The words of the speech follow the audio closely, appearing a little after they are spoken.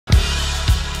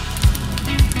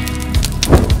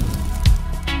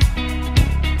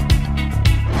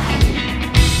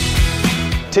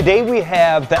Today we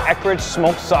have the Eckrich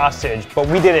smoked sausage, but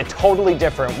we did it totally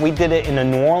different. We did it in a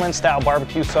New Orleans style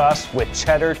barbecue sauce with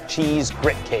cheddar cheese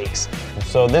grit cakes.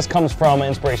 So this comes from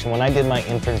inspiration. When I did my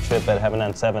internship at Heaven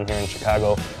on 7 here in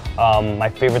Chicago, my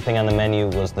favorite thing on the menu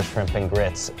was the shrimp and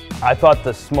grits. I thought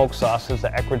the smoked sausage, the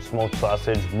Eckrich smoked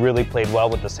sausage, really played well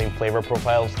with the same flavor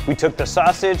profiles. We took the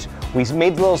sausage, we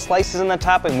made little slices in the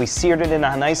top, and we seared it in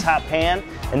a nice hot pan.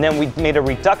 And then we made a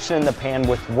reduction in the pan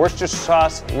with Worcestershire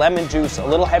sauce, lemon juice, a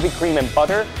little heavy cream and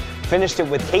butter, finished it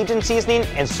with Cajun seasoning,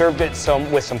 and served it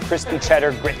with some crispy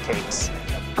cheddar grit cakes.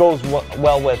 Goes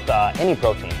well with any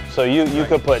protein. So you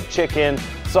could put chicken,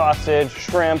 sausage,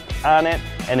 shrimp on it,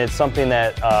 and it's something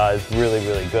that is really,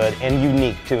 really good and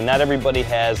unique too. Not everybody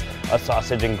has a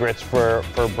sausage and grits for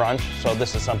brunch, so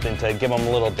this is something to give them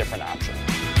a little different option.